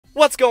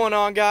What's going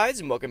on,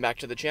 guys, and welcome back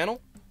to the channel.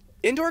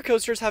 Indoor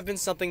coasters have been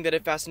something that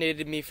have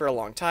fascinated me for a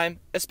long time,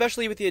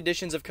 especially with the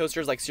additions of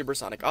coasters like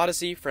Supersonic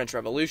Odyssey, French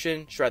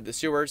Revolution, Shred the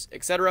Sewers,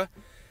 etc.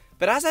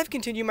 But as I've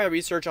continued my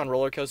research on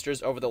roller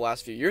coasters over the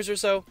last few years or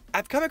so,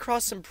 I've come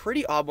across some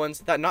pretty odd ones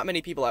that not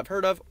many people have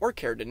heard of or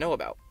cared to know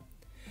about.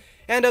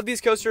 And of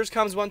these coasters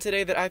comes one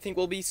today that I think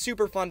will be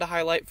super fun to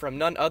highlight from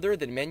none other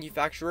than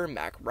manufacturer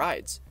Mack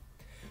Rides.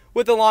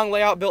 With a long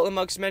layout built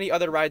amongst many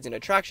other rides and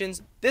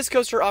attractions, this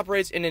coaster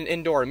operates in an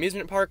indoor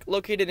amusement park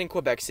located in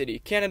Quebec City,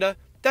 Canada,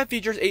 that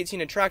features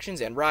 18 attractions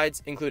and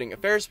rides, including a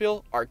Ferris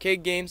wheel,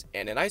 arcade games,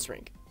 and an ice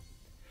rink.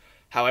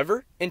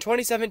 However, in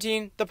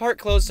 2017, the park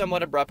closed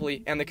somewhat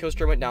abruptly and the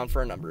coaster went down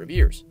for a number of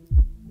years.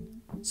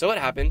 So what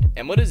happened,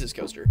 and what is this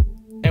coaster?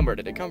 And where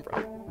did it come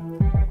from?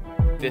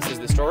 This is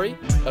the story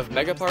of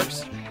Méga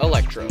Parc's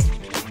Electro.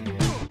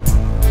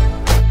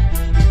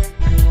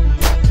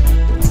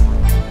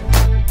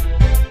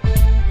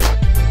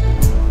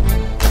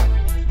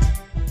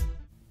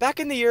 Back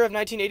in the year of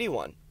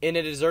 1981, in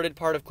a deserted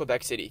part of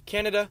Quebec City,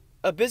 Canada,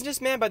 a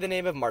businessman by the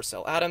name of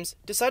Marcel Adams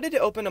decided to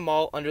open a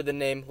mall under the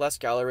name Les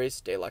Galeries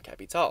de la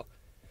Capitale.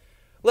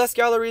 Les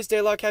Galeries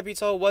de la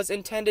Capitale was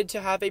intended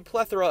to have a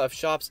plethora of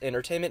shops,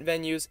 entertainment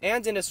venues,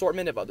 and an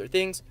assortment of other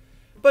things,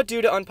 but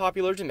due to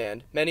unpopular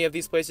demand, many of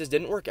these places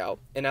didn't work out,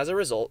 and as a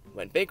result,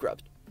 went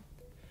bankrupt.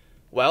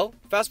 Well,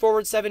 fast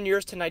forward 7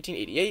 years to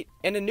 1988,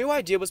 and a new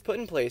idea was put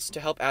in place to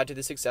help add to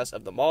the success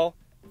of the mall,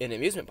 an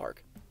amusement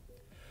park.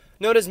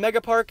 Known as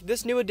Méga Parc,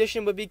 this new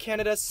addition would be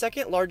Canada's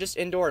second largest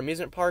indoor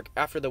amusement park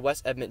after the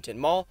West Edmonton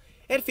Mall,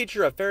 and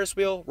feature a Ferris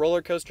wheel,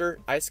 roller coaster,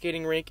 ice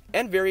skating rink,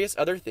 and various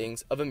other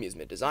things of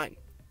amusement design.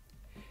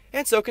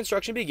 And so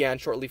construction began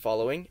shortly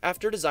following,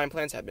 after design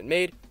plans had been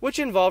made, which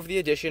involved the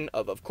addition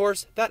of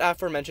course, that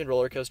aforementioned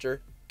roller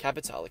coaster,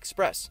 Capitale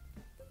Express.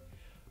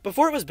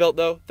 Before it was built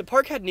though, the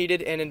park had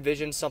needed and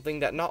envisioned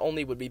something that not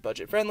only would be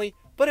budget friendly,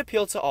 but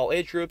appeal to all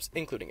age groups,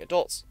 including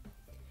adults.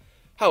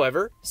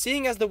 However,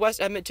 seeing as the West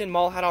Edmonton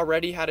Mall had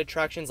already had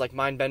attractions like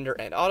Mindbender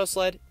and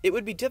Autosled, it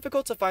would be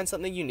difficult to find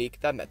something unique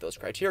that met those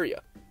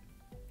criteria.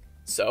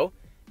 So,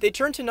 they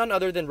turned to none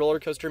other than roller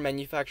coaster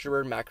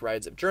manufacturer Mack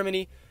Rides of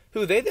Germany,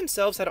 who they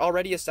themselves had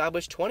already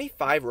established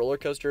 25 roller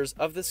coasters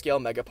of the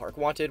scale Méga Parc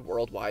wanted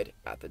worldwide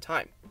at the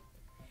time.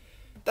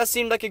 That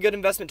seemed like a good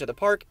investment to the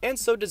park, and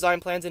so design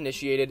plans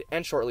initiated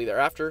and shortly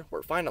thereafter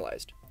were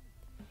finalized.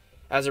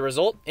 As a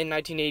result, in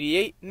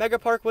 1988, Méga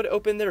Parc would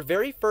open their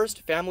very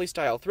first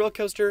family-style thrill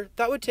coaster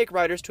that would take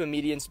riders to a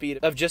median speed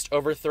of just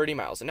over 30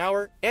 miles an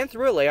hour, and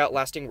through a layout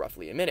lasting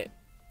roughly a minute.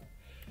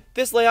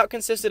 This layout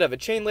consisted of a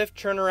chain lift,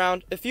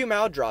 turnaround, a few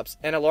mild drops,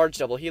 and a large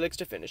double helix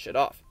to finish it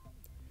off.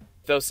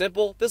 Though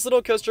simple, this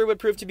little coaster would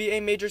prove to be a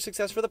major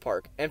success for the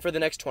park, and for the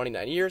next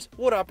 29 years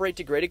would operate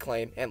to great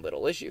acclaim and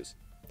little issues.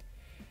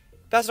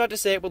 That's not to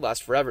say it would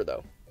last forever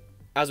though.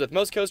 As with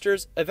most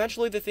coasters,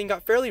 eventually the thing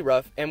got fairly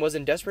rough and was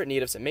in desperate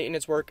need of some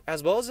maintenance work,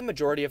 as well as the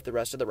majority of the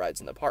rest of the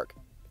rides in the park.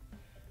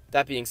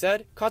 That being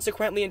said,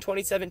 consequently in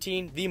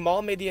 2017, the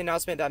mall made the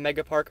announcement that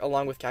Méga Parc,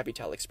 along with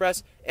Capitale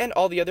Express and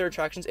all the other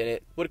attractions in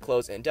it, would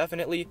close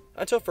indefinitely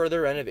until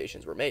further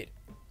renovations were made.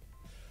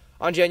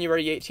 On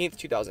January 18,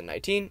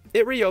 2019,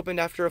 it reopened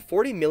after a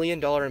 $40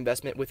 million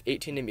investment with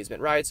 18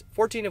 amusement rides,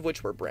 14 of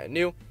which were brand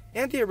new,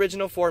 and the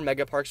original 4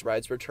 Méga Parc's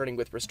rides returning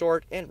with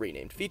restored and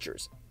renamed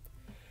features.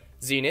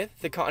 Zenith,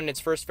 the continent's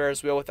first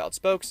Ferris wheel without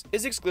spokes,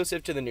 is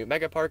exclusive to the new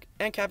Méga Parc,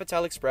 and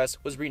Capitale Express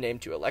was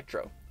renamed to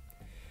Electro.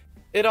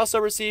 It also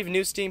received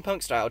new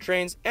steampunk-style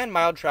trains and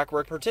mild track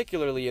work,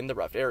 particularly in the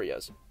rough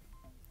areas.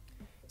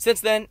 Since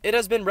then, it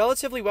has been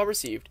relatively well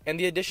received, and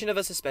the addition of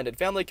a suspended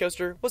family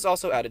coaster was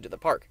also added to the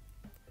park.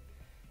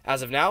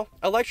 As of now,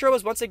 Electro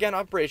is once again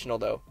operational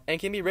though, and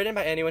can be ridden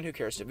by anyone who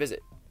cares to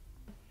visit.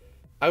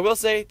 I will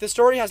say, the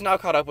story has now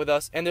caught up with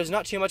us, and there's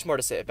not too much more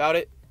to say about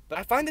it, but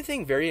I find the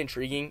thing very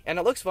intriguing, and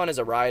it looks fun as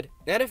a ride,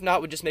 and if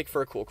not, would just make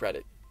for a cool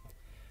credit.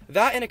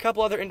 That and a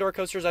couple other indoor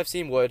coasters I've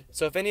seen would,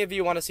 so if any of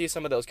you want to see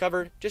some of those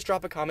covered, just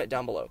drop a comment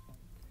down below.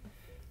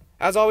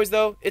 As always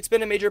though, it's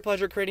been a major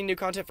pleasure creating new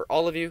content for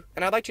all of you,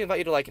 and I'd like to invite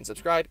you to like and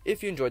subscribe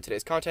if you enjoyed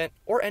today's content,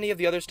 or any of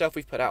the other stuff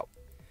we've put out.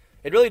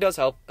 It really does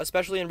help,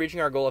 especially in reaching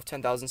our goal of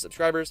 10,000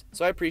 subscribers,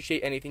 so I appreciate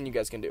anything you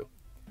guys can do.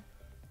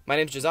 My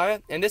name's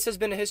Josiah, and this has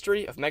been a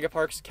history of Méga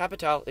Parc's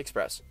Capitale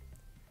Express.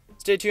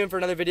 Stay tuned for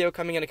another video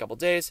coming in a couple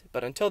days,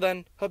 but until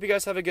then, hope you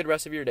guys have a good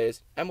rest of your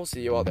days, and we'll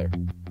see you all there.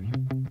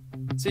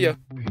 See ya!